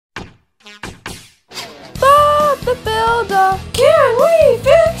the Builder, can we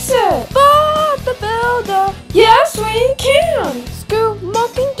fix it? Bob the Builder, yes we can. Scoop,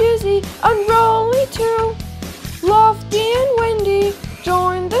 Muck and Dizzy, and Rolly too. Lofty and Wendy,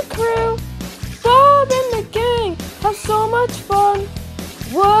 join the crew. Bob and the gang have so much fun.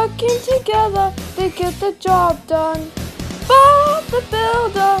 Working together, they get the job done. Bob the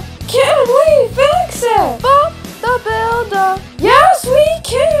Builder, can we fix it? Bob the Builder, yes we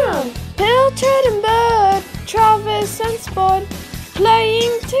can. Pilchard and Bird, Travis and Spud,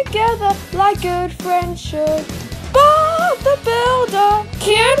 playing together like good friends should. Bob the Builder,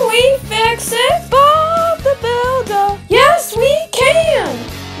 can we fix it? Bob the Builder, yes we can.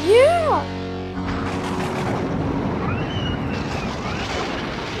 Yeah.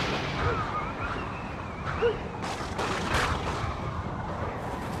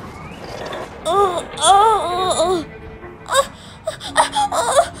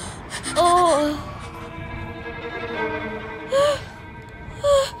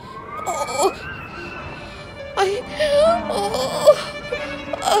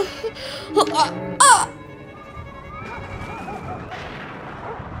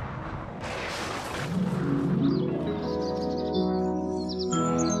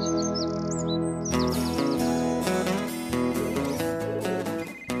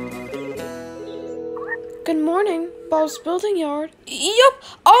 Good morning, Bob's building yard. Yup,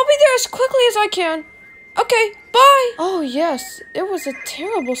 I'll be there as quickly as I can. Okay, bye. Oh yes, it was a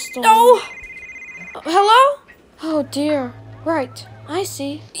terrible storm. No. Hello? Oh dear. Right, I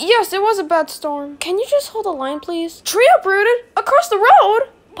see. Yes, it was a bad storm. Can you just hold the line, please? Tree uprooted across the road?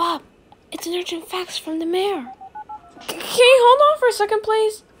 Bob, it's an urgent fax from the mayor. Can you hold on for a second,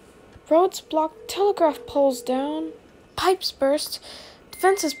 please? Roads blocked, telegraph poles down, pipes burst,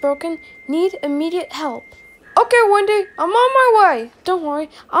 fences broken, need immediate help. Okay, Wendy, I'm on my way. Don't worry,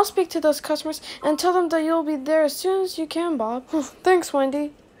 I'll speak to those customers and tell them that you'll be there as soon as you can, Bob. Thanks,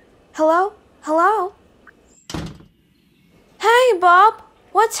 Wendy. Hello? Hello? Hey, Bob,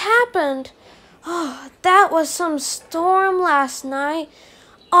 what's happened? Oh, that was some storm last night.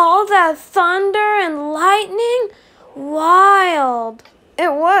 All that thunder and lightning? Wild.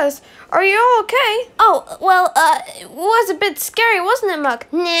 It was. Are you all okay? Oh, well, it was a bit scary, wasn't it, Muck?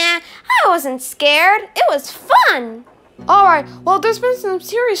 Nah, I wasn't scared. It was fun. Alright, well, there's been some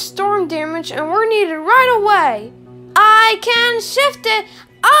serious storm damage and we're needed right away. I can shift it.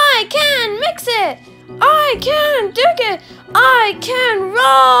 I can mix it. I can dig it. I can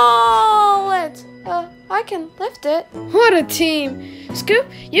roll it. I can lift it. What a team. Scoop,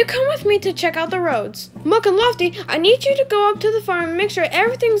 you come with me to check out the roads. Muck and Lofty, I need you to go up to the farm and make sure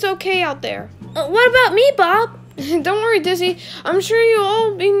everything's okay out there. What about me, Bob? Don't worry, Dizzy. I'm sure you'll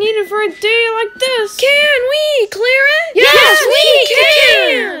all be needed for a day like this. Can we clear it? Yes, we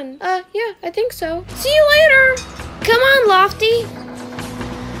can! Yeah, I think so. See you later. Come on, Lofty.